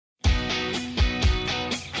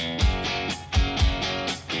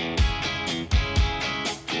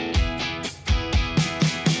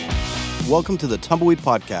welcome to the Tumbleweed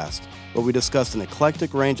Podcast, where we discuss an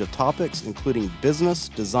eclectic range of topics, including business,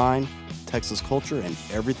 design, Texas culture, and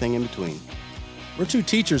everything in between. We're two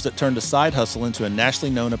teachers that turned a side hustle into a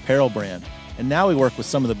nationally known apparel brand, and now we work with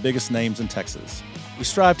some of the biggest names in Texas. We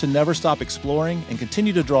strive to never stop exploring and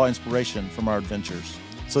continue to draw inspiration from our adventures.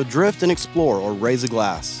 So drift and explore or raise a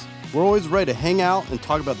glass. We're always ready to hang out and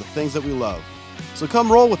talk about the things that we love. So come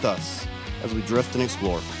roll with us as we drift and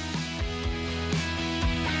explore.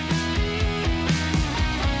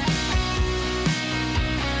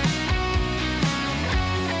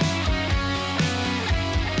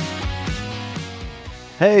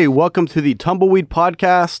 Hey, welcome to the Tumbleweed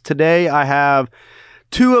Podcast. Today I have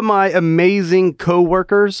two of my amazing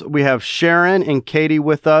co-workers. We have Sharron and Katie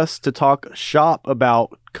with us to talk shop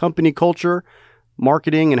about company culture,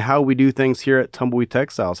 marketing, and how we do things here at Tumbleweed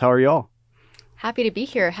Textiles. How are y'all? Happy to be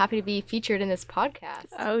here. Happy to be featured in this podcast.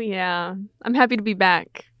 Oh, yeah. I'm happy to be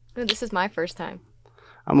back. Oh, this is my first time.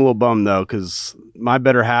 I'm a little bummed, though, because my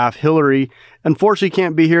better half, Hillary, unfortunately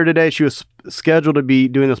can't be here today. She was scheduled to be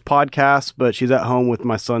doing this podcast, but she's at home with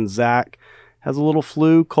my son, Zach. Has a little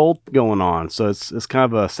flu, cold going on. So it's kind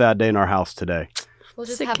of a sad day in our house today. We'll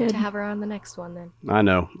just Sick have kid. to have her on the next one then. I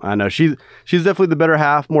know. She's definitely the better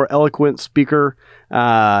half, more eloquent speaker,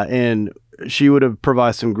 and she would have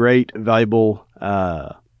provided some great, valuable,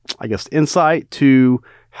 insight to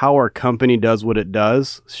how our company does what it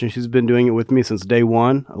does. She's been doing it with me since day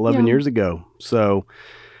one, 11 years ago. So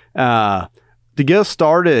to get us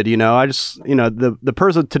started, the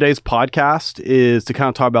purpose of today's podcast is to kind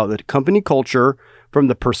of talk about the company culture from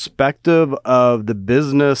the perspective of the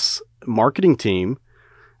business marketing team.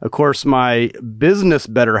 Of course, my business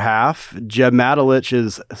better half, Jeb Matalich,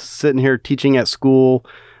 is sitting here teaching at school.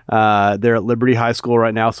 They're at Liberty High School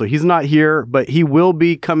right now, so he's not here, but he will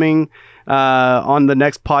be coming on the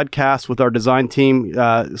next podcast with our design team.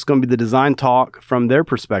 It's going to be the design talk from their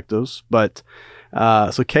perspectives. But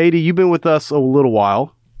so Katie, you've been with us a little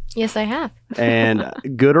while. Yes, I have. And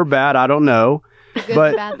good or bad, I don't know. The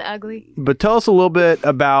good, the bad, the ugly. But tell us a little bit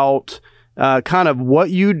about kind of what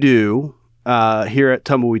you do here at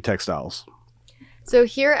Tumbleweed Textiles. So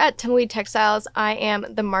here at Tumbleweed Textiles, I am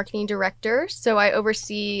the marketing director. So I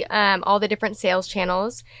oversee all the different sales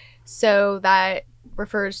channels. So that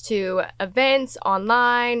refers to events,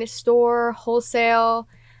 online, store, wholesale,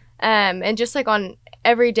 and just like on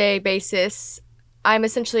everyday basis, I'm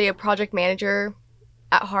essentially a project manager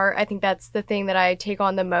at heart. I think that's the thing that I take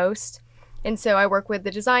on the most. And so I work with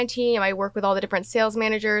the design team. I work with all the different sales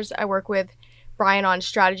managers. I work with Brian on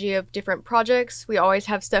strategy of different projects. We always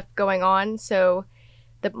have stuff going on. So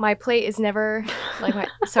my plate is never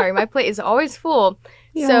my plate is always full.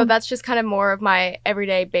 Yeah. So that's just kind of more of my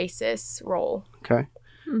everyday basis role. Okay.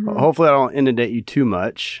 Mm-hmm. Well, hopefully I don't inundate you too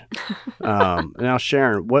much. Now,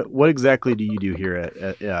 Sharron, what exactly do you do here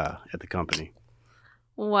at the company?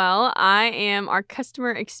 Well, I am our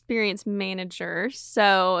customer experience manager.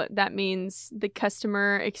 So that means the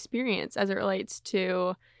customer experience as it relates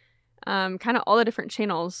to kind of all the different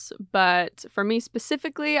channels. But for me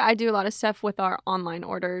specifically, I do a lot of stuff with our online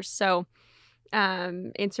orders. So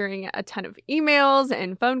answering a ton of emails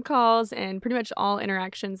and phone calls and pretty much all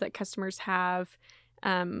interactions that customers have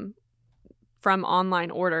from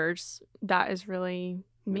online orders. That is really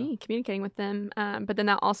me communicating with them. But then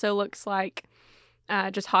that also looks like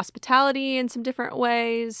just hospitality in some different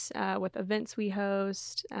ways with events we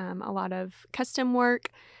host, a lot of custom work.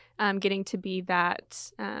 Getting to be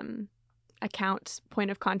that account point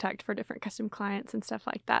of contact for different custom clients and stuff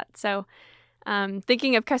like that. So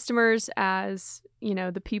thinking of customers as,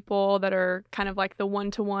 the people that are kind of like the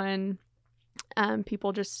one-to-one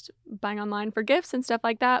people just buying online for gifts and stuff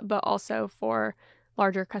like that, but also for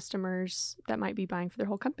larger customers that might be buying for their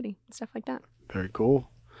whole company and stuff like that. Very cool.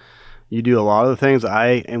 You do a lot of the things I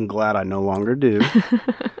am glad I no longer do.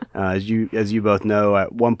 As you both know,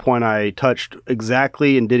 at one point I touched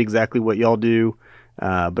exactly and did exactly what y'all do.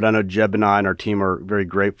 But I know Jeb and I and our team are very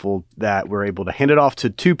grateful that we're able to hand it off to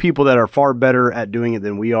two people that are far better at doing it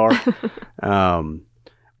than we are.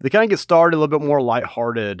 They kind of get started a little bit more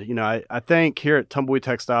lighthearted. I think here at Tumbleweed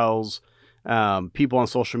Textiles, people on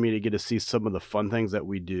social media get to see some of the fun things that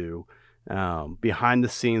we do. Behind the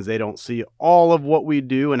scenes, they don't see all of what we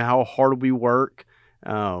do and how hard we work.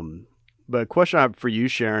 But a question I have for you,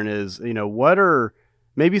 Sharron, is, what are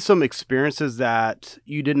maybe some experiences that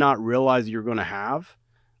you did not realize you were going to have?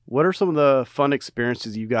 What are some of the fun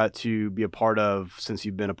experiences you got to be a part of since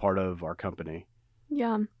you've been a part of our company?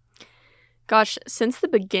 Yeah. Gosh, since the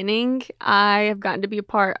beginning, I have gotten to be a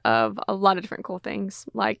part of a lot of different cool things,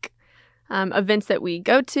 like events that we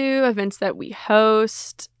go to, events that we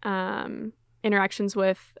host, interactions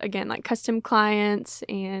with, again, like custom clients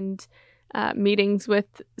and meetings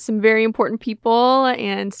with some very important people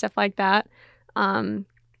and stuff like that.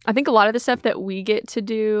 I think a lot of the stuff that we get to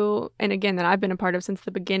do, and again, that I've been a part of since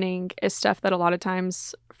the beginning, is stuff that a lot of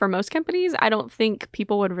times for most companies, I don't think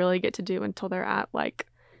people would really get to do until they're at like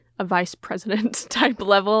a vice president type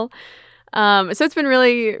level. So it's been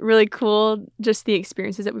really, really cool, just the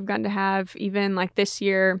experiences that we've gotten to have, even like this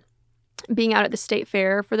year, being out at the state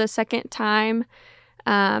fair for the second time.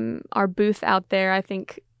 Our booth out there, I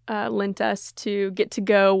think, lent us to get to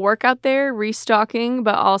go work out there, restocking,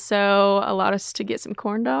 but also allowed us to get some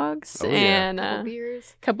corn dogs and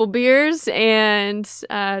couple beers and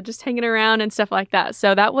just hanging around and stuff like that.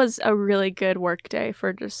 So that was a really good work day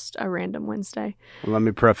for just a random Wednesday. Well, let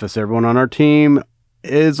me preface, everyone on our team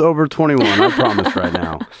is over 21, I promise right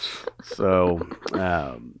now. So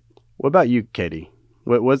what about you, Katie?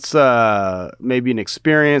 What's maybe an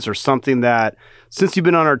experience or something that, since you've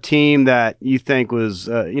been on our team, that you think was,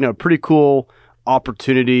 pretty cool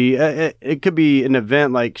opportunity? It could be an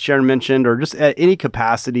event like Sharron mentioned, or just at any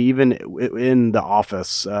capacity, even in the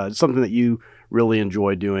office, something that you really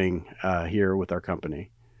enjoy doing here with our company.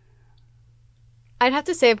 I'd have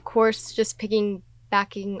to say, of course, just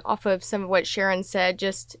backing off of some of what Sharron said,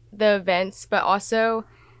 just the events, but also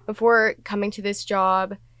before coming to this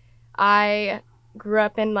job, I grew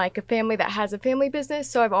up in like a family that has a family business,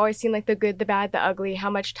 so I've always seen like the good, the bad, the ugly, how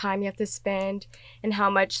much time you have to spend and how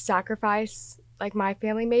much sacrifice like my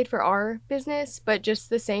family made for our business. But just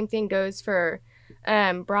the same thing goes for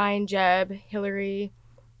Brian, Jeb, Hillary,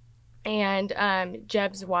 and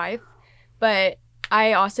Jeb's wife. But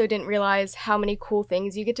I also didn't realize how many cool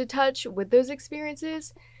things you get to touch with those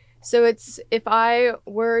experiences. So if I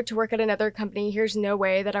were to work at another company, here's no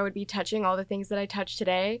way that I would be touching all the things that I touch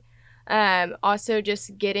today. Also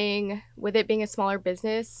just with it being a smaller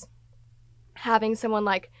business, having someone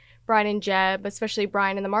like Brian and Jeb, especially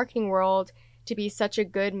Brian in the marketing world, to be such a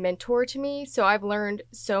good mentor to me. So I've learned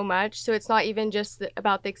so much. So it's not even just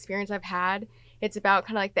about the experience I've had. It's about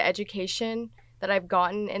kind of like the education that I've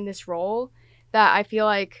gotten in this role, that I feel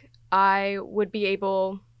like I would be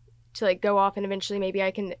able to like go off and eventually maybe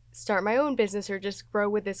I can start my own business or just grow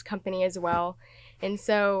with this company as well. And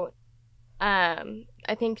so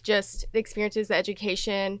I think just the experiences, the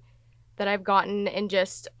education that I've gotten, and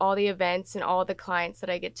just all the events and all the clients that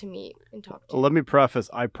I get to meet and talk to. Let me preface,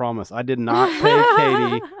 I promise, I did not pay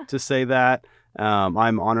Katie to say that.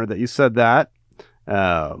 I'm honored that you said that.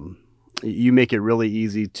 You make it really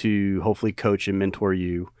easy to hopefully coach and mentor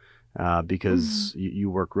you because you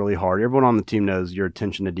work really hard. Everyone on the team knows your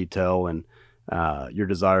attention to detail and your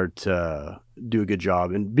desire to do a good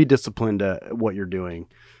job and be disciplined at what you're doing.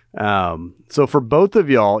 So for both of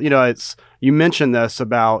y'all, you mentioned this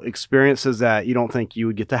about experiences that you don't think you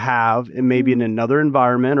would get to have, and maybe in another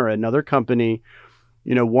environment or another company.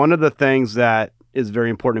 One of the things that is very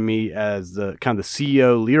important to me as the kind of the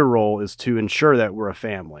CEO leader role is to ensure that we're a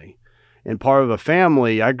family. And part of a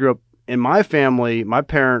family, I grew up in my family, my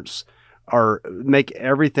parents make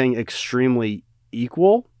everything extremely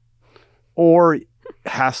equal or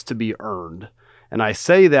has to be earned. And I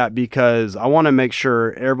say that because I want to make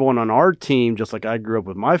sure everyone on our team, just like I grew up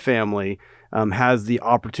with my family, has the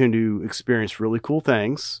opportunity to experience really cool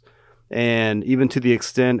things. And even to the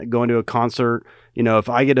extent going to a concert, if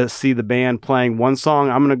I get to see the band playing one song,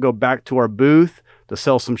 I'm going to go back to our booth to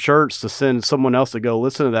sell some shirts to send someone else to go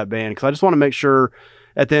listen to that band. Because I just want to make sure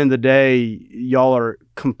at the end of the day, y'all are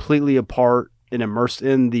completely a part and immersed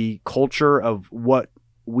in the culture of what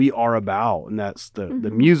we are about. And that's the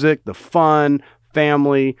music, the fun,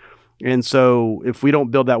 family. And so if we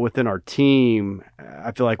don't build that within our team,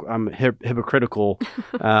 I feel like I'm hypocritical,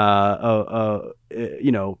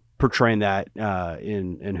 portraying that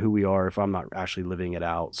in who we are if I'm not actually living it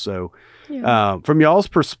out. So from y'all's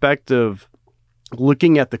perspective,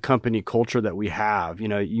 looking at the company culture that we have,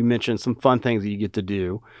 you mentioned some fun things that you get to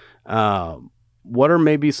do. What are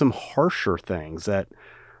maybe some harsher things that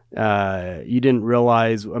you didn't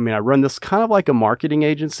realize? I mean, I run this kind of like a marketing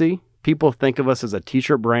agency. People think of us as a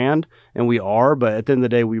t-shirt brand, and we are, but at the end of the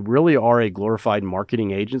day, we really are a glorified marketing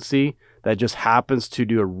agency that just happens to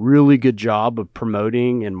do a really good job of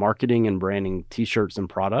promoting and marketing and branding t-shirts and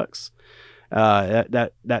products.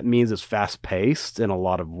 That means it's fast-paced and a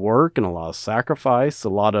lot of work and a lot of sacrifice, a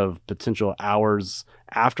lot of potential hours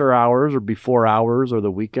after hours or before hours or the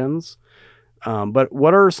weekends. But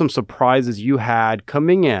what are some surprises you had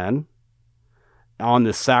coming in on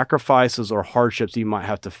the sacrifices or hardships you might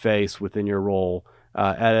have to face within your role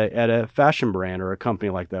at a fashion brand or a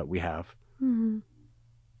company like that we have?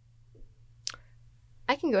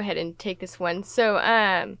 I can go ahead and take this one. So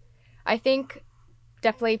I think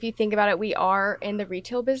definitely if you think about it, we are in the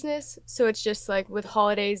retail business. So it's just like with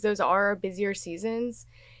holidays, those are our busier seasons.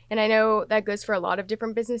 And I know that goes for a lot of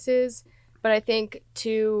different businesses, but I think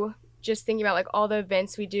too, just thinking about like all the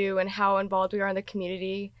events we do and how involved we are in the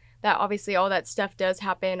community, that obviously all that stuff does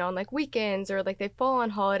happen on like weekends or like they fall on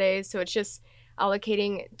holidays. So it's just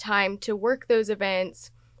allocating time to work those events.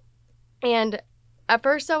 And at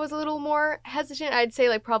first I was a little more hesitant. I'd say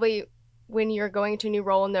like probably when you're going into a new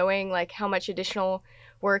role, knowing like how much additional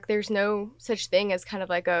work, there's no such thing as kind of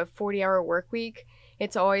like a 40-hour work week.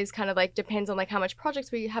 It's always kind of like depends on like how much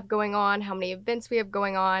projects we have going on, how many events we have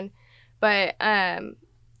going on. But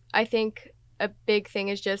I think a big thing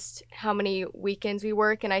is just how many weekends we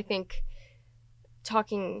work. And I think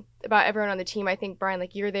talking about everyone on the team, I think, Brian,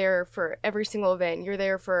 like you're there for every single event. You're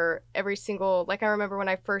there for every single, like I remember when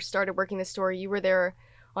I first started working the store, you were there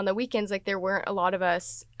on the weekends. Like there weren't a lot of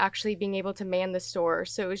us actually being able to man the store.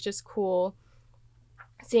 So it was just cool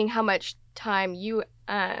seeing how much time you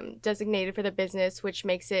designated for the business, which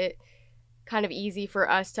makes it kind of easy for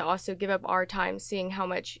us to also give up our time, seeing how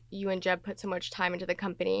much you and Jeb put so much time into the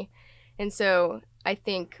company. And so I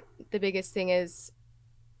think the biggest thing is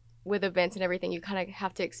with events and everything, you kind of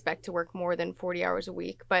have to expect to work more than 40 hours a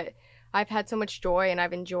week. But I've had so much joy and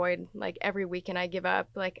I've enjoyed like every weekend I give up.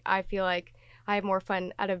 Like I feel like I have more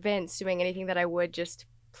fun at events doing anything that I would just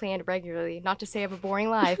planned regularly. Not to say I have a boring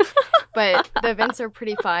life, but the events are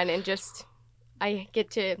pretty fun and just I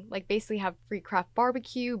get to like basically have free craft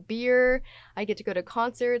barbecue, beer. I get to go to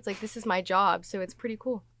concerts. Like this is my job, so it's pretty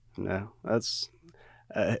cool. No, that's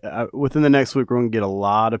within the next week we're going to get a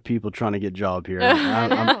lot of people trying to get job here.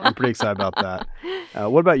 I'm pretty excited about that.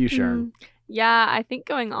 What about you, Sharron? Yeah, I think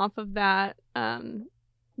going off of that,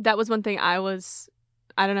 that was one thing I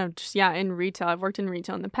don't know, just in retail. I've worked in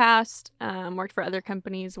retail in the past. Worked for other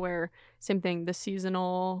companies where same thing, the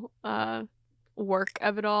seasonal work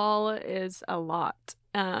of it all is a lot.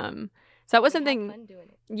 So that was something. Have fun doing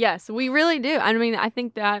it. Yes, we really do. I mean, I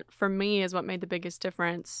think that for me is what made the biggest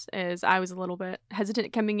difference. Is I was a little bit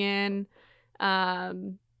hesitant coming in. I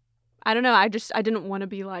don't know. I didn't want to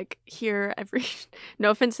be like here every.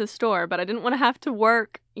 No offense to the store, but I didn't want to have to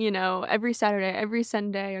work, every Saturday, every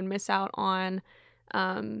Sunday, and miss out on,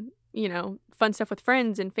 fun stuff with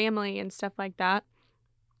friends and family and stuff like that.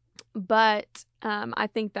 But I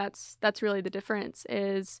think that's really the difference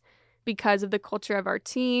is because of the culture of our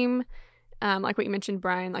team. Like what you mentioned,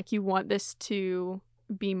 Brian, like you want this to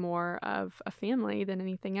be more of a family than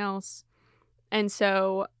anything else. And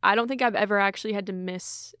so I don't think I've ever actually had to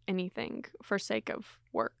miss anything for sake of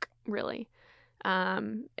work, really.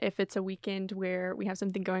 If it's a weekend where we have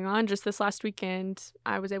something going on, just this last weekend,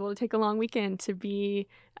 I was able to take a long weekend to be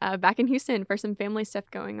back in Houston for some family stuff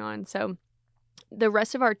going on. So the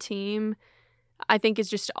rest of our team, I think, is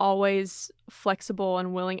just always flexible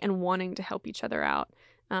and willing and wanting to help each other out.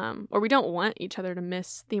 Or we don't want each other to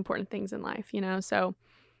miss the important things in life, So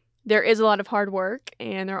there is a lot of hard work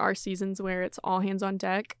and there are seasons where it's all hands on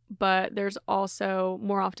deck, but there's also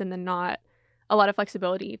more often than not a lot of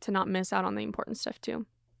flexibility to not miss out on the important stuff too.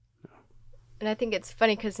 And I think it's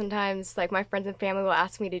funny because sometimes like my friends and family will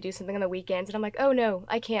ask me to do something on the weekends and I'm like, oh no,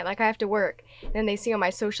 I can't, like I have to work. And then they see on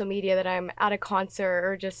my social media that I'm at a concert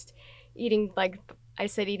or just eating, like I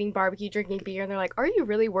said, eating barbecue, drinking beer, and they're like, are you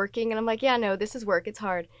really working? And I'm like, yeah, no, this is work. It's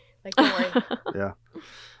hard. Like, don't worry.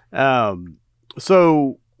 Yeah.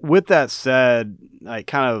 So with that said, like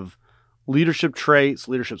kind of leadership traits,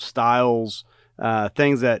 leadership styles,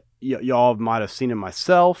 things that y'all might have seen in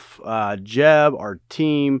myself, Jeb, our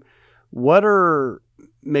team, what are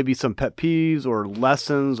maybe some pet peeves or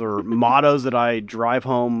lessons or mottos that I drive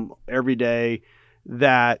home every day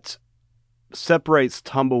that separates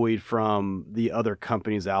Tumbleweed from the other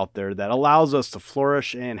companies out there that allows us to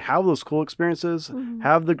flourish and have those cool experiences,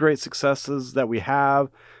 have the great successes that we have?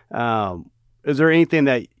 Is there anything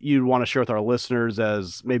that you'd want to share with our listeners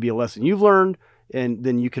as maybe a lesson you've learned, and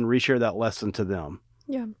then you can reshare that lesson to them?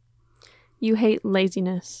 Yeah. You hate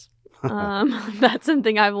laziness. That's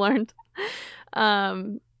something I've learned.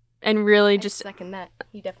 And really just second that.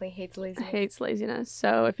 He definitely hates laziness.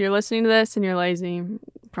 So if you're listening to this and you're lazy,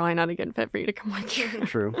 probably not a good fit for you to come work here.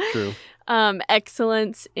 True.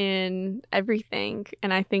 Excellence in everything.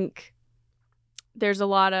 And I think there's a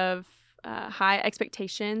lot of high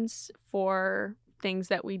expectations for things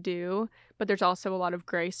that we do, but there's also a lot of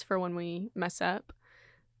grace for when we mess up.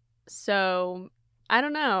 So I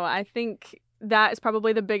don't know. I think that is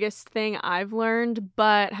probably the biggest thing I've learned,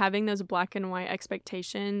 but having those black and white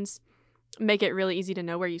expectations make it really easy to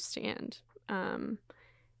know where you stand.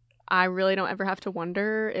 I really don't ever have to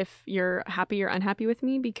wonder if you're happy or unhappy with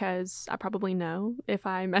me, because I probably know if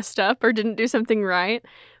I messed up or didn't do something right.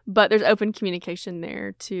 But there's open communication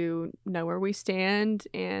there to know where we stand.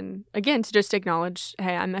 And again, to just acknowledge,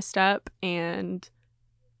 hey, I messed up, and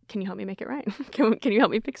can you help me make it right? Can you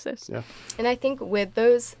help me fix this? Yeah. And I think with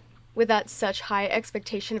that such high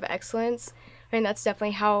expectation of excellence, I mean, that's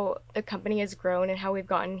definitely how the company has grown and how we've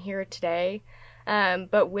gotten here today.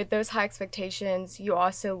 But with those high expectations, you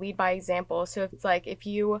also lead by example. So it's like, if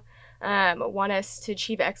you want us to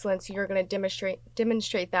achieve excellence, you're going to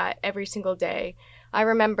demonstrate that every single day. I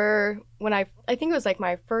remember when I think it was like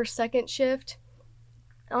my second shift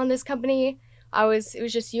on this company, it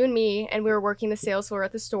was just you and me, and we were working the sales floor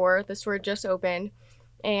at the store. The store had just opened,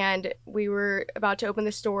 and we were about to open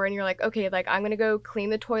the store, and you're like, okay, like, I'm going to go clean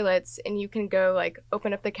the toilets, and you can go like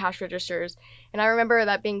open up the cash registers. And I remember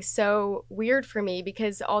that being so weird for me,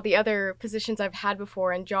 because all the other positions I've had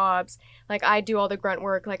before and jobs, like, I do all the grunt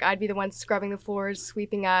work, like I'd be the one scrubbing the floors,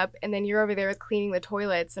 sweeping up, and then you're over there cleaning the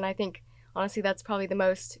toilets. And I think honestly that's probably the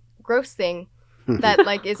most gross thing that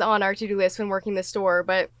like is on our to-do list when working the store.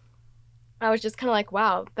 But I was just kind of like,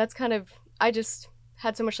 wow, that's kind of, I just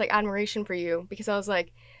had so much like admiration for you, because I was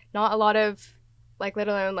like, not a lot of like, let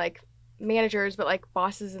alone like managers, but like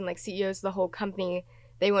bosses and like CEOs of the whole company,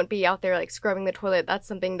 they wouldn't be out there like scrubbing the toilet. That's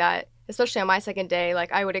something that, especially on my second day,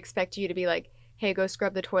 like I would expect you to be like, hey, go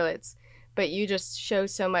scrub the toilets. But you just show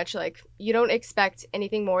so much, like, you don't expect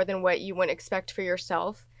anything more than what you wouldn't expect for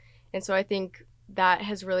yourself. And so I think that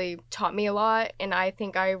has really taught me a lot. And I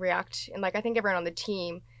think I react, and like I think everyone on the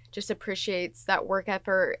team just appreciates that work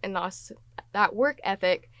effort and that work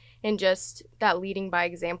ethic, and just that leading by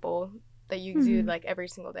example that you exude like every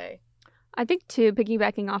single day. I think too,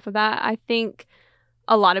 piggybacking off of that, I think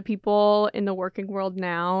a lot of people in the working world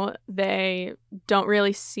now, they don't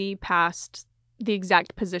really see past the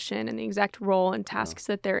exact position and the exact role and tasks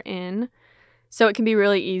that they're in. So it can be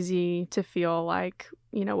really easy to feel like,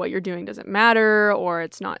 you know, what you're doing doesn't matter, or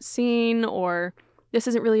it's not seen, or this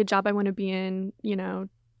isn't really a job I want to be in, you know,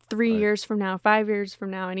 3 years from now, 5 years from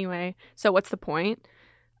now anyway. So what's the point?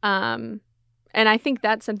 And I think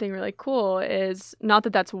that's something really cool, is not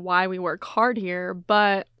that that's why we work hard here,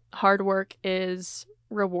 but hard work is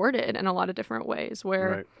rewarded in a lot of different ways,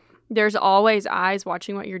 where there's always eyes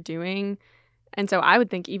watching what you're doing. And so I would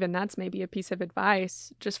think even that's maybe a piece of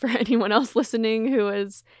advice just for anyone else listening who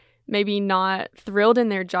is maybe not thrilled in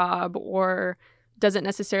their job or doesn't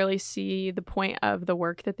necessarily see the point of the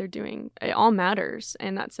work that they're doing. It all matters.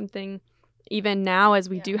 And that's something even now, as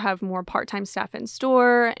we do have more part-time staff in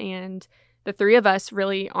store, and the three of us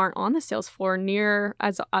really aren't on the sales floor near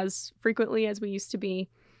as frequently as we used to be.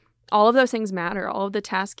 All of those things matter. All of the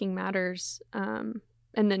tasking matters. And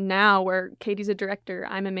then now, where Katie's a director,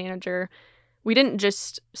 I'm a manager, we didn't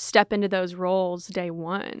just step into those roles day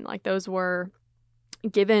one. Like, those were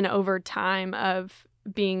given over time of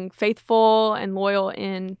being faithful and loyal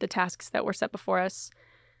in the tasks that were set before us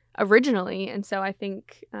originally. And so I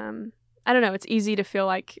think, I don't know, it's easy to feel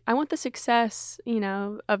like I want the success, you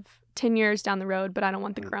know, of 10 years down the road, but I don't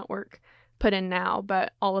want the grunt work put in now.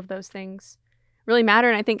 But all of those things really matter,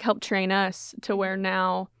 and I think help train us to where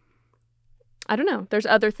now, I don't know, there's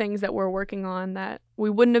other things that we're working on that we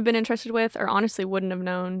wouldn't have been interested with, or honestly wouldn't have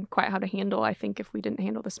known quite how to handle, I think, if we didn't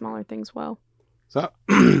handle the smaller things well. So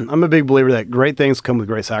I'm a big believer that great things come with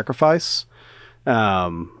great sacrifice.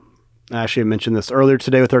 Actually, I mentioned this earlier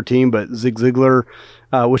today with our team, but Zig Ziglar,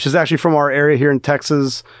 which is actually from our area here in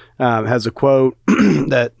Texas, has a quote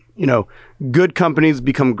that, you know, good companies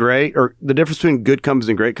become great, or the difference between good companies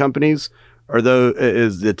and great companies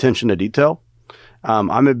is the attention to detail.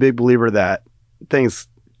 I'm a big believer that things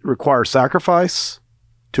require sacrifice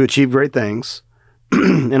to achieve great things.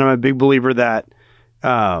 And I'm a big believer that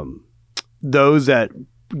those that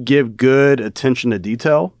give good attention to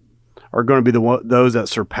detail are going to be those that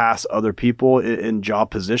surpass other people in job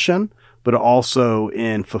position, but also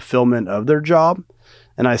in fulfillment of their job.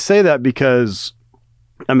 And I say that because,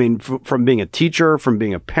 I mean, from being a teacher, from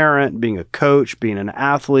being a parent, being a coach, being an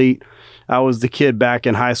athlete, I was the kid back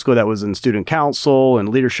in high school that was in student council and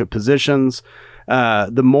leadership positions.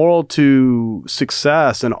 The moral to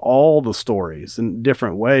success in all the stories in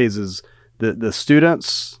different ways is the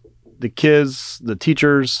students, the kids, the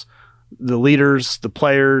teachers, the leaders, the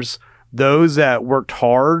players, those that worked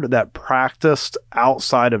hard, that practiced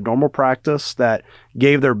outside of normal practice, that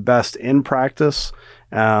gave their best in practice,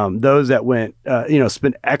 those that went,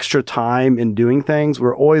 spent extra time in doing things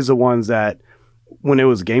were always the ones that, when it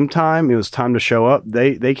was game time, it was time to show up,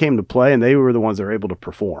 they came to play, and they were the ones that were able to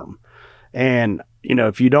perform. And, you know,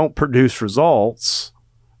 if you don't produce results,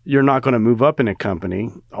 you're not going to move up in a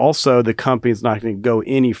company. Also, the company's not going to go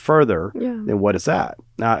any further than what it's at.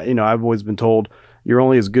 Now, I've always been told you're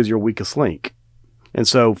only as good as your weakest link. And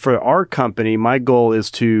so for our company, my goal is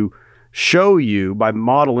to show you by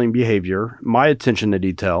modeling behavior, my attention to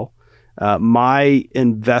detail, my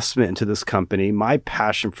investment into this company, my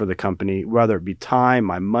passion for the company, whether it be time,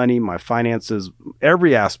 my money, my finances,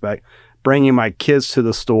 every aspect, bringing my kids to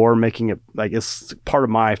the store, making it like it's part of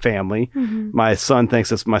my family. My son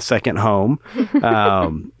thinks it's my second home.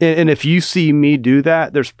 And if you see me do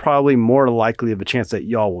that, there's probably more likely of a chance that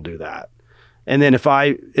y'all will do that. And then if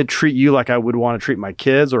I treat you like I would want to treat my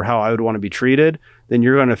kids or how I would want to be treated, then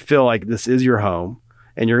you're going to feel like this is your home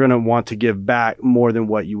and you're going to want to give back more than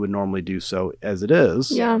what you would normally do so as it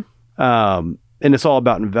is. Yeah. And it's all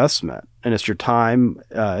about investment and it's your time.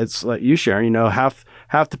 It's like you, Sharron,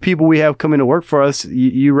 half the people we have coming to work for us,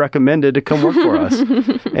 you recommended to come work for us.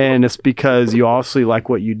 And it's because you obviously like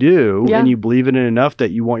what you do and you believe in it enough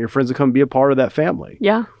that you want your friends to come be a part of that family.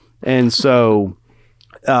 Yeah. And so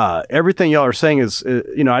everything y'all are saying is,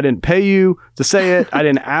 I didn't pay you to say it. I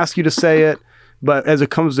didn't ask you to say it. But as it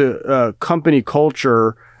comes to company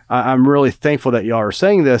culture, I'm really thankful that y'all are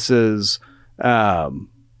saying this is,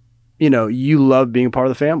 you love being a part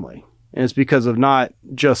of the family. And it's because of not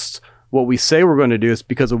just what we say we're going to do. It's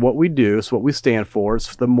because of what we do. It's what we stand for.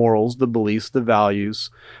 It's the morals, the beliefs, the values.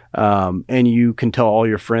 And you can tell all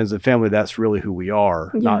your friends and family that's really who we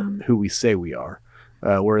are, not who we say we are.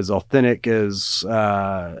 We're as authentic as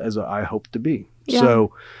I hope to be. Yeah.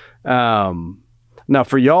 So now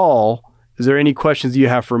for y'all, is there any questions you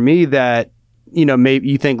have for me that, maybe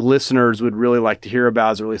you think listeners would really like to hear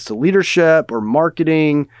about as it relates to leadership or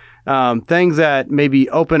marketing? Things that maybe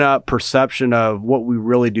open up perception of what we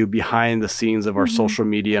really do behind the scenes of our social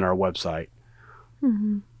media and our website.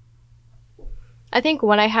 I think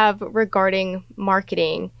what I have regarding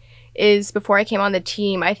marketing is before I came on the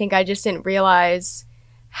team, I think I just didn't realize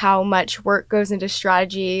how much work goes into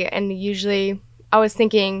strategy. And usually I was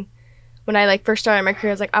thinking when I first started my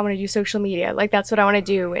career, I was like, I want to do social media. That's what I want to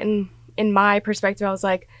do. And in my perspective, I was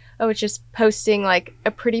like, oh, it's just posting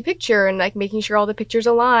a pretty picture and making sure all the pictures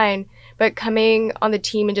align. But coming on the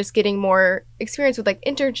team and just getting more experience with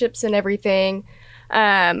internships and everything,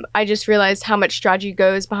 I just realized how much strategy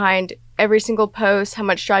goes behind every single post, how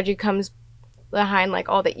much strategy comes behind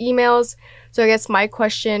all the emails. So I guess my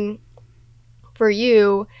question for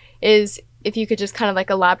you is if you could just kind of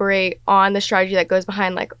elaborate on the strategy that goes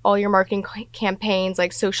behind all your marketing campaigns,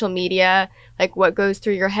 social media, what goes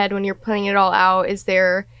through your head when you're planning it all out. Is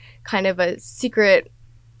there kind of a secret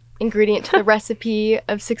ingredient to the recipe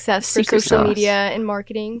of success for social media and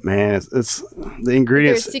marketing? Man, it's the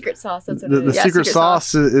ingredients. There's secret sauce. That's what it is. The secret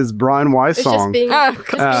sauce is Brian Wysong. It's just being Brian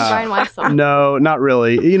Wysong. No, not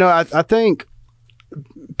really. I think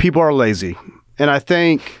people are lazy, and I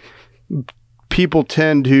think people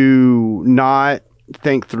tend to not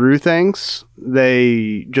think through things.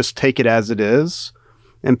 They just take it as it is,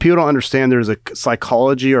 and people don't understand there's a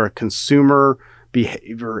psychology or a consumer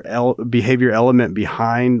behavior element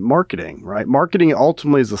behind marketing, right? Marketing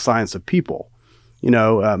ultimately is the science of people.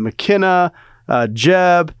 McKenna,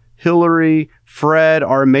 Jeb, Hillary, Fred,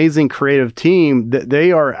 our amazing creative team,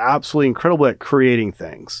 they are absolutely incredible at creating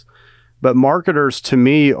things. But marketers, to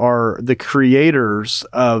me, are the creators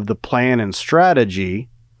of the plan and strategy,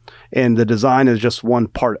 and the design is just one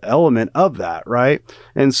part element of that, right?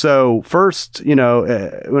 And so first,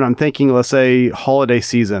 when I'm thinking, let's say, holiday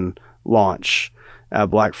season launch,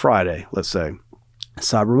 Black Friday, let's say,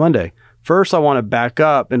 Cyber Monday. First, I want to back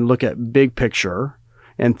up and look at big picture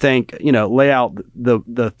and think, lay out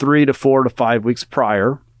the 3 to 4 to 5 weeks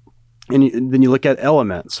prior. And then you look at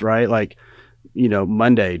elements, right?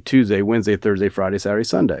 Monday, Tuesday, Wednesday, Thursday, Friday, Saturday,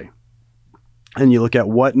 Sunday. And you look at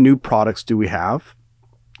what new products do we have?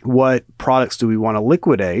 What products do we want to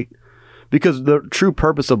liquidate? Because the true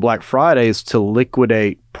purpose of Black Friday is to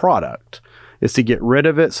liquidate product. Is to get rid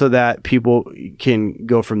of it so that people can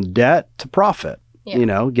go from debt to profit, get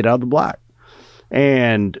out of the black.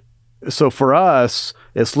 And so for us,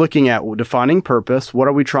 it's looking at defining purpose. What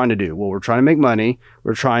are we trying to do? Well, we're trying to make money.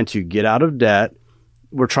 We're trying to get out of debt.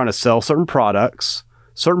 We're trying to sell certain products.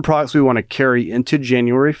 Certain products we want to carry into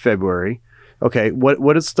January, February. Okay,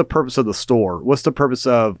 what is the purpose of the store? What's the purpose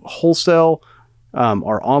of wholesale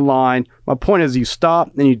or online? My point is you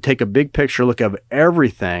stop and you take a big picture look of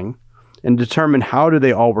everything and determine how do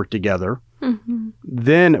they all work together.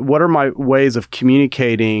 Then what are my ways of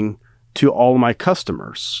communicating to all of my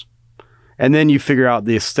customers? And then you figure out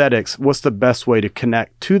the aesthetics. What's the best way to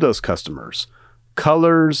connect to those customers?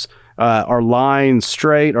 Colors, are lines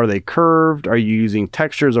straight? Are they curved? Are you using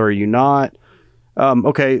textures or are you not?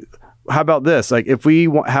 okay, how about this? Like if we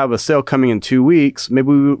have a sale coming in 2 weeks, maybe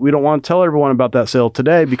we don't want to tell everyone about that sale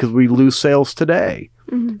today because we lose sales today.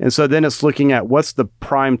 Mm-hmm. And so then it's looking at what's the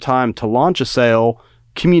prime time to launch a sale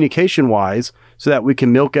communication wise so that we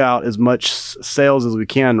can milk out as much sales as we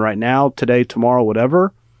can right now, today, tomorrow,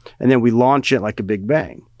 whatever. And then we launch it like a big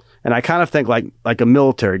bang. And I kind of think like a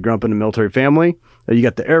military, growing up in a military family, you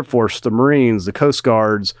got the Air Force, the Marines, the Coast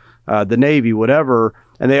Guards, the Navy, whatever,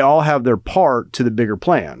 and they all have their part to the bigger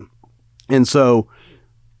plan. And so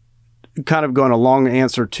kind of going a long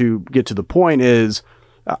answer to get to the point is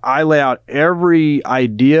I lay out every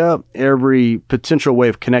idea, every potential way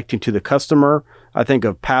of connecting to the customer. I think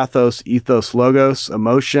of pathos, ethos, logos,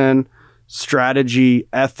 emotion, strategy,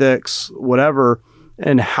 ethics, whatever,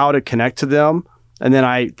 and how to connect to them. And then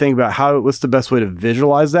I think about what's the best way to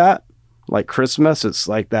visualize that? Like Christmas, it's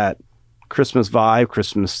like that Christmas vibe,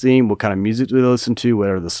 Christmas theme. What kind of music do we listen to? What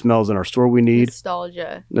are the smells in our store we need?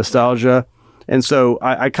 Nostalgia. And so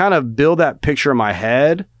I kind of build that picture in my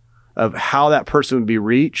head of how that person would be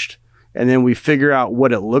reached. And then we figure out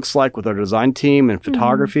what it looks like with our design team and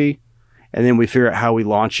photography. Mm-hmm. And then we figure out how we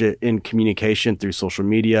launch it in communication through social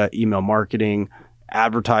media, email marketing,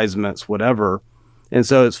 advertisements, whatever. And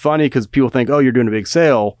so it's funny because people think, oh, you're doing a big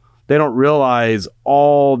sale. They don't realize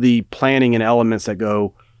all the planning and elements that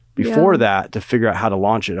go before that to figure out how to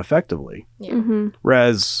launch it effectively. Yeah. Mm-hmm.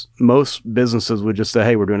 Whereas most businesses would just say,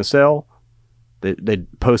 hey, we're doing a sale. They'd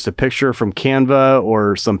post a picture from Canva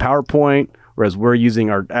or some PowerPoint, whereas we're using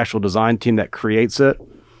our actual design team that creates it.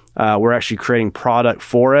 We're actually creating product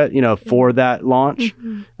for it, for that launch.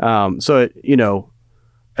 Mm-hmm. So,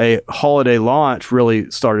 a holiday launch really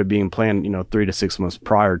started being planned, 3 to 6 months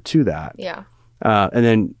prior to that. Yeah. And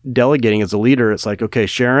then delegating as a leader, it's like, okay,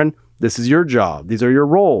 Sharron, this is your job. These are your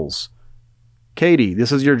roles. Katie,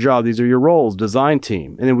 this is your job. These are your roles, design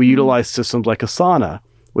team. And then we utilize systems like Asana,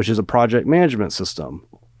 which is a project management system.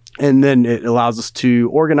 And then it allows us to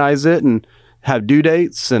organize it and have due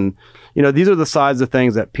dates. And, these are the sides of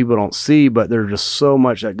things that people don't see, but there's just so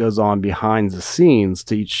much that goes on behind the scenes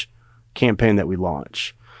to each campaign that we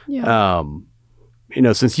launch. Yeah.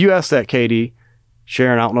 Since you asked that, Katie,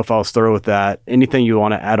 Sharron, I don't know if I was thorough with that. Anything you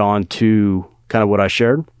want to add on to kind of what I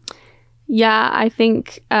shared? Yeah, I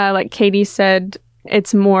think like Katie said,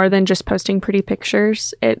 it's more than just posting pretty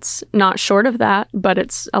pictures. It's not short of that, but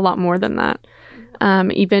it's a lot more than that.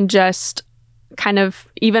 Even just kind of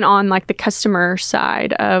even on like the customer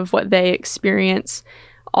side of what they experience.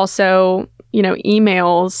 Also,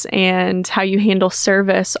 emails and how you handle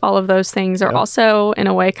service, all of those things are also in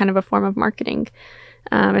a way kind of a form of marketing.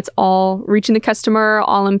 It's all reaching the customer,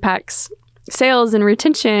 all impacts sales and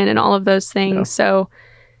retention and all of those things. Yeah. So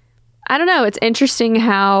I don't know. It's interesting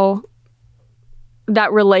how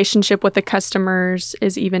that relationship with the customers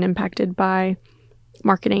is even impacted by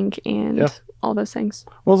marketing and all those things.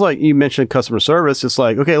 Well, it's like you mentioned customer service. It's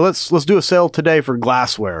like, okay, let's do a sale today for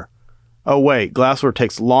glassware. Oh, wait, glassware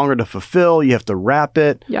takes longer to fulfill. You have to wrap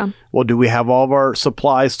it. Yeah. Well, do we have all of our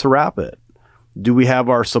supplies to wrap it? Do we have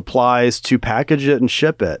our supplies to package it and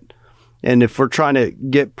ship it? And if we're trying to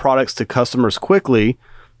get products to customers quickly,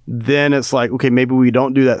 then it's like, okay, maybe we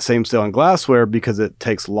don't do that same sale on glassware because it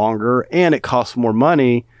takes longer and it costs more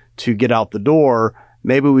money to get out the door.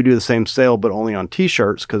 Maybe we do the same sale, but only on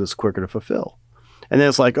t-shirts because it's quicker to fulfill. And then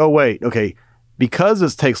it's like, oh, wait, okay, because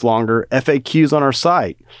this takes longer, FAQs on our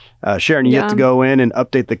site. Sharron, you have to go in and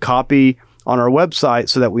update the copy on our website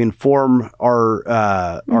so that we inform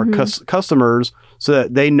our customers so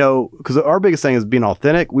that they know, because our biggest thing is being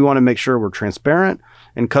authentic. We want to make sure we're transparent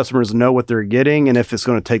and customers know what they're getting. And if it's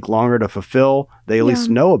going to take longer to fulfill, they at least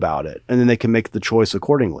know about it. And then they can make the choice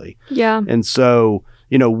accordingly. Yeah. And so,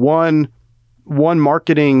 one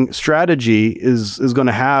marketing strategy is going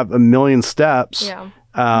to have a million steps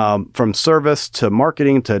from service to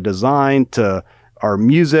marketing to design to our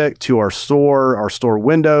music to our store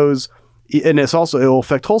windows. And it will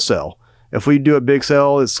affect wholesale. If we do a big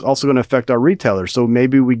sale, it's also going to affect our retailers. So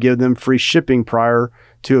maybe we give them free shipping prior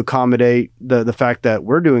to accommodate the fact that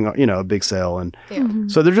we're doing, a big sale. And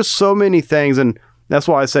so there's just so many things. And that's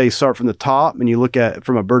why I say start from the top and you look at it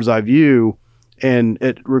from a bird's eye view, and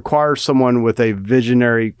it requires someone with a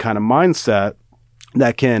visionary kind of mindset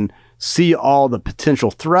that can see all the potential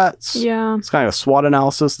threats. Yeah. It's kind of a SWOT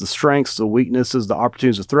analysis, the strengths, the weaknesses, the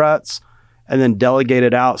opportunities, the threats, and then delegate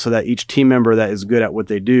it out so that each team member that is good at what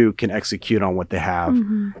they do can execute on what they have.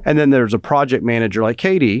 Mm-hmm. And then there's a project manager like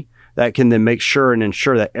Katie that can then make sure and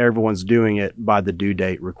ensure that everyone's doing it by the due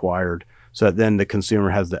date required so that then the consumer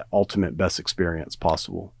has the ultimate best experience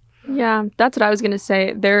possible. Yeah, that's what I was going to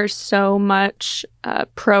say. There's so much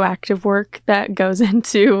proactive work that goes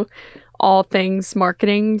into all things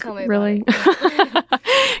marketing, Tell me really. about it.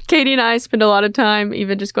 Katie and I spend a lot of time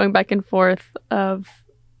even just going back and forth of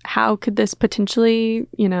how could this potentially,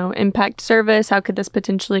 impact service? How could this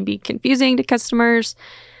potentially be confusing to customers?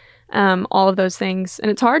 All of those things. And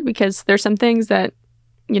it's hard because there's some things that,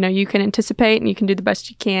 you can anticipate and you can do the best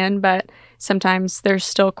you can, but sometimes there's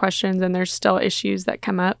still questions and there's still issues that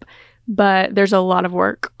come up. But there's a lot of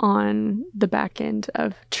work on the back end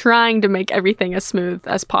of trying to make everything as smooth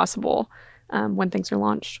as possible when things are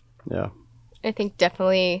launched. Yeah. I think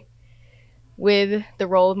definitely with the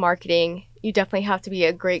role of marketing, you definitely have to be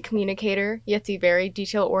a great communicator. You have to be very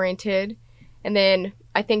detail oriented. And then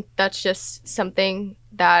I think that's just something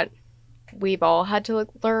that we've all had to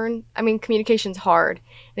learn. I mean, communication's hard,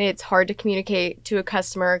 and it's hard to communicate to a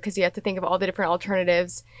customer because you have to think of all the different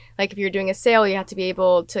alternatives. Like if you're doing a sale, you have to be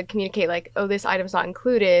able to communicate like, oh, this item's not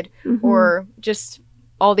included, or just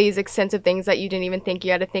all these extensive things that you didn't even think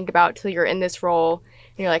you had to think about till you're in this role.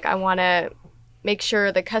 And you're like, I want to make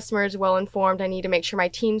sure the customer is well informed. I need to make sure my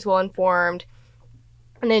team's well informed.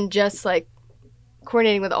 And then just like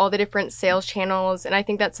coordinating with all the different sales channels. And I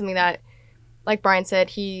think that's something that, like Brian said,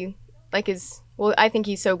 I think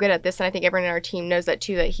he's so good at this, and I think everyone in our team knows that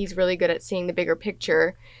too, that he's really good at seeing the bigger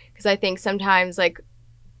picture. Because I think sometimes like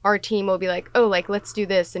our team will be like, oh, like let's do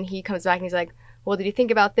this, and he comes back and he's like, well, did you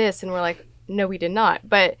think about this? And we're like, no, we did not.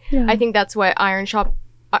 But yeah. I think that's what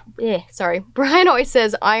Brian always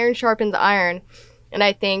says, iron sharpens iron. And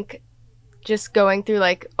I think just going through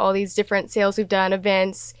like all these different sales we've done,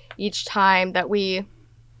 events, each time that we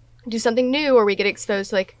do something new or we get exposed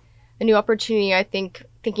to like a new opportunity, I think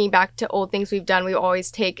thinking back to old things we've done, we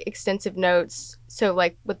always take extensive notes. So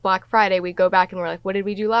like with Black Friday, we go back and we're like, what did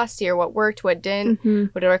we do last year? What worked? What didn't?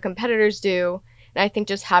 What did our competitors do? And I think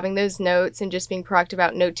just having those notes and just being proactive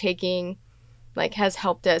about note taking like has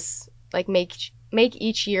helped us like make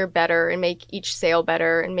each year better and make each sale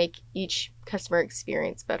better and make each customer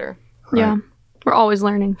experience better. Right. Yeah. We're always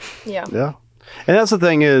learning. Yeah. Yeah. And that's the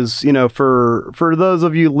thing is, for those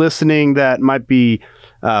of you listening that might be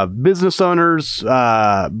business owners,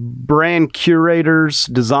 brand curators,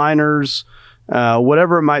 designers,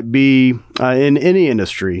 whatever it might be in any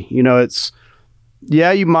industry,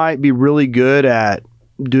 you might be really good at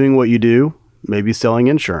doing what you do, maybe selling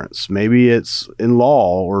insurance, maybe it's in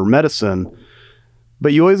law or medicine,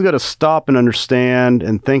 but you always got to stop and understand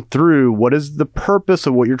and think through what is the purpose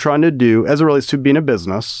of what you're trying to do as it relates to being a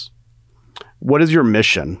business. What is your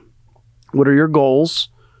mission? What are your goals?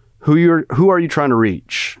 Who are you trying to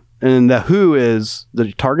reach? And the who is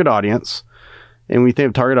the target audience. And when you think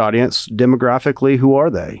of target audience, demographically, who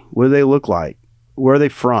are they? What do they look like? Where are they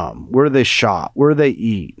from? Where do they shop? Where do they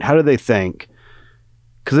eat? How do they think?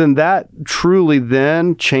 Because then that truly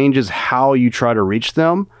then changes how you try to reach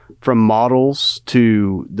them, from models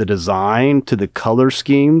to the design to the color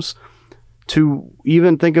schemes to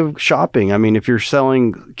even think of shopping. I mean, if you're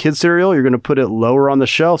selling kid cereal, you're going to put it lower on the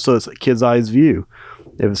shelf so it's a kid's eyes view.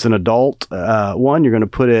 If it's an adult one, you're going to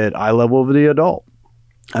put it eye level of the adult.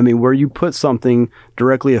 I mean, where you put something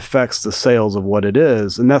directly affects the sales of what it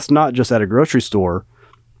is. And that's not just at a grocery store.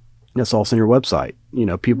 That's also on your website.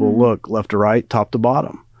 People look left to right, top to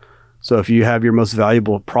bottom. So if you have your most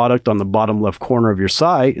valuable product on the bottom left corner of your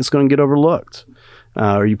site, it's going to get overlooked.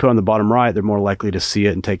 Or you put on the bottom right, they're more likely to see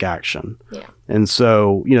it and take action. Yeah. And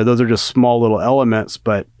so, those are just small little elements,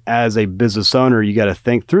 but as a business owner, you got to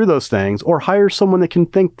think through those things or hire someone that can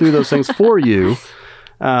think through those things for you.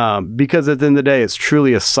 Because at the end of the day, it's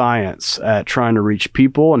truly a science at trying to reach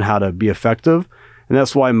people and how to be effective. And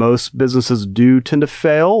that's why most businesses do tend to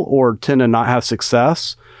fail or tend to not have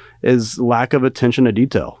success, is lack of attention to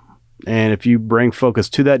detail. And if you bring focus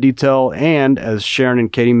to that detail and, as Sharron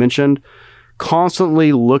and Katie mentioned,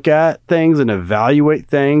 constantly look at things and evaluate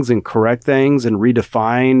things and correct things and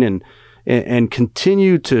redefine and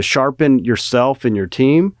continue to sharpen yourself and your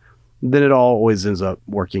team, then it always ends up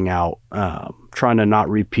working out. Trying to not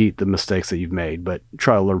repeat the mistakes that you've made, but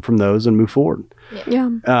try to learn from those and move forward. Yeah.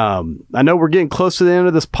 I know we're getting close to the end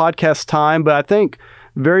of this podcast time, but I think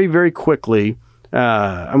very, very quickly,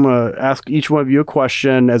 I'm going to ask each one of you a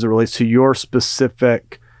question as it relates to your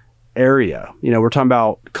specific area. We're talking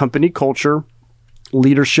about company culture,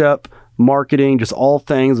 leadership, marketing, just all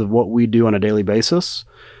things of what we do on a daily basis.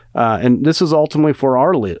 And this is ultimately for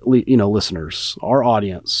our listeners, our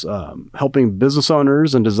audience, helping business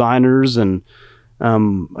owners and designers and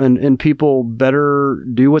people better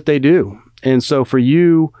do what they do. And so for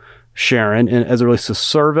you, Sharron, and as it relates to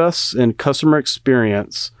service and customer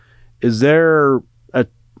experience, is there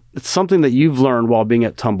something that you've learned while being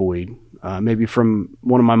at Tumbleweed maybe from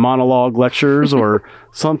one of my monologue lectures or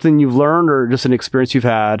something you've learned or just an experience you've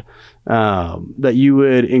had, that you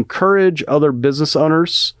would encourage other business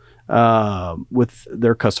owners with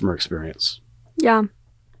their customer experience? Yeah.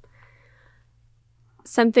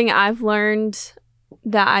 Something I've learned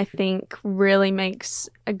that I think really makes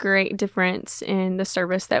a great difference in the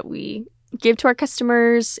service that we give to our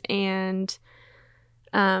customers and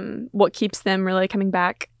what keeps them really coming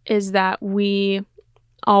back is that we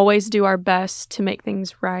always do our best to make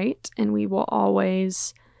things right, and we will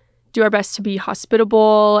always do our best to be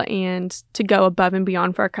hospitable and to go above and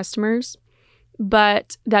beyond for our customers.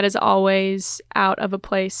 But that is always out of a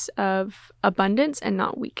place of abundance and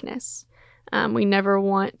not weakness. We never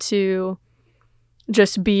want to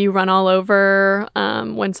just be run all over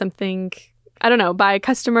when something, I don't know, by a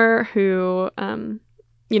customer who,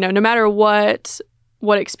 no matter what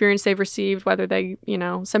experience they've received, whether they,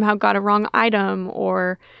 somehow got a wrong item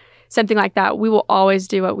or something like that, we will always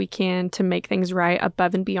do what we can to make things right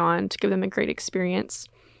above and beyond, to give them a great experience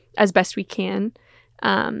as best we can.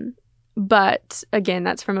 But again,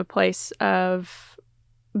 that's from a place of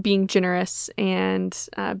being generous and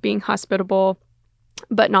being hospitable,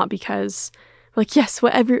 but not because like, yes,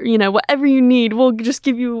 whatever you need, we'll just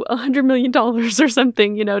give you $100 million or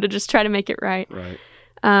something, to just try to make it right. Right.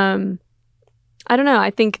 I don't know.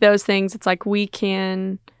 I think those things, it's like we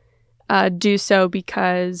can do so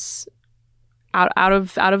because out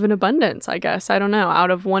of an abundance, I guess. I don't know,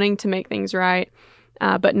 out of wanting to make things right,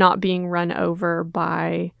 but not being run over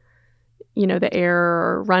by, the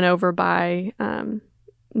error or run over by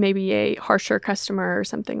maybe a harsher customer or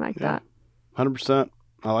something like that. 100%.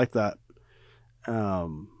 I like that.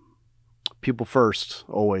 People first,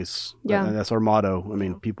 always. Yeah. And that's our motto. I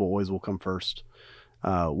mean, people always will come first,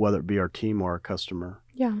 whether it be our team or our customer.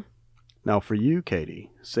 Yeah. Now for you, Katie,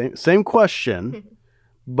 same question,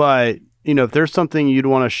 but if there's something you'd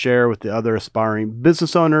want to share with the other aspiring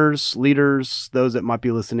business owners, leaders, those that might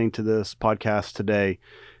be listening to this podcast today,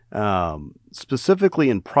 specifically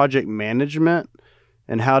in project management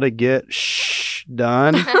and how to get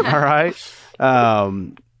done. All right.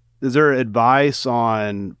 Is there advice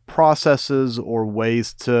on processes or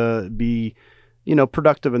ways to be,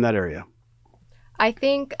 productive in that area? I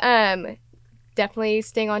think definitely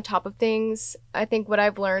staying on top of things. I think what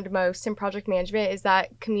I've learned most in project management is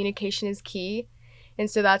that communication is key. And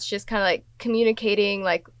so that's just kind of like communicating,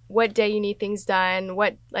 like what day you need things done,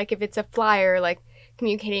 like if it's a flyer, like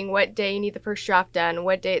communicating what day you need the first draft done,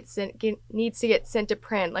 what day it needs to get sent to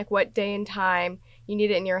print, like what day and time you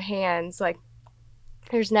need it in your hands. Like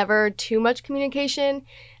there's never too much communication.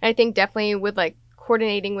 And I think definitely with like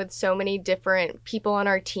coordinating with so many different people on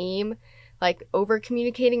our team, like over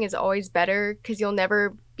communicating is always better because you'll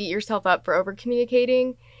never beat yourself up for over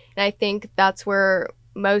communicating. And I think that's where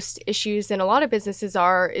most issues in a lot of businesses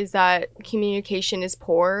is that communication is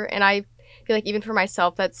poor. And I feel like even for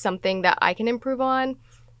myself, that's something that I can improve on.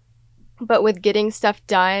 But with getting stuff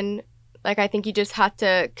done, like I think you just have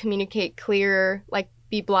to communicate clear, like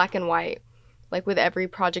be black and white, like with every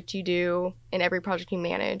project you do and every project you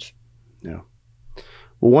manage. Yeah.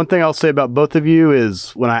 Well, one thing I'll say about both of you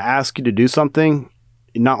is when I ask you to do something,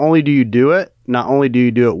 not only do you do it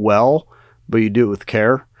well, but you do it with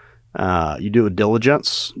care. You do it with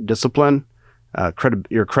diligence, discipline.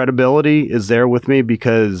 Your credibility is there with me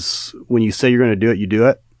because when you say you're going to do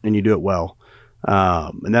it, and you do it well.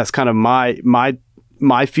 And that's kind of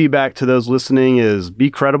my feedback to those listening is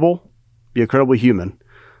be credible, be a credible human.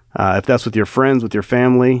 If that's with your friends, with your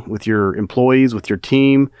family, with your employees, with your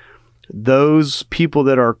team, those people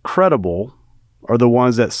that are credible are the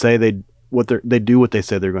ones that say they do what they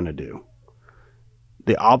say they're going to do.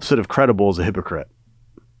 The opposite of credible is a hypocrite.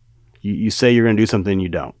 You say you're going to do something you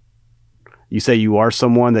don't. You say you are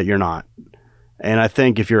someone that you're not. And I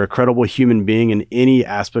think if you're a credible human being in any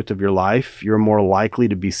aspect of your life, you're more likely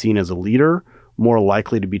to be seen as a leader, more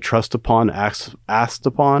likely to be trusted upon, asked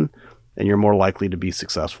upon, and you're more likely to be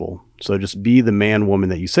successful. So just be the man, woman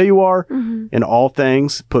that you say you are in all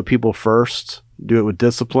things. Put people first, do it with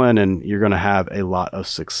discipline, and you're going to have a lot of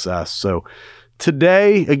success. So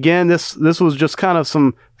today, again, this was just kind of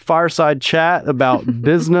some fireside chat about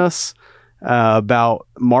business, about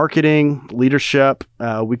marketing, leadership.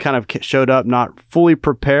 We kind of showed up not fully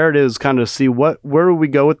prepared. It was kind of to see where would we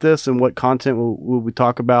go with this and what content will we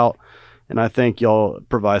talk about. And I think y'all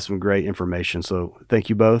provide some great information. So thank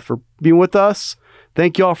you both for being with us.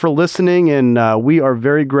 Thank you all for listening. And we are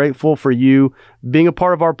very grateful for you being a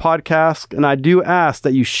part of our podcast. And I do ask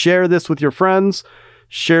that you share this with your friends,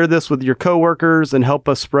 share this with your coworkers, and help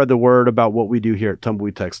us spread the word about what we do here at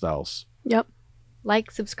Tumbleweed Textiles. Yep.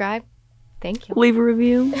 Like, subscribe. Thank you. Leave a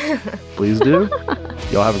review. Please do.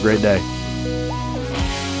 Y'all have a great day.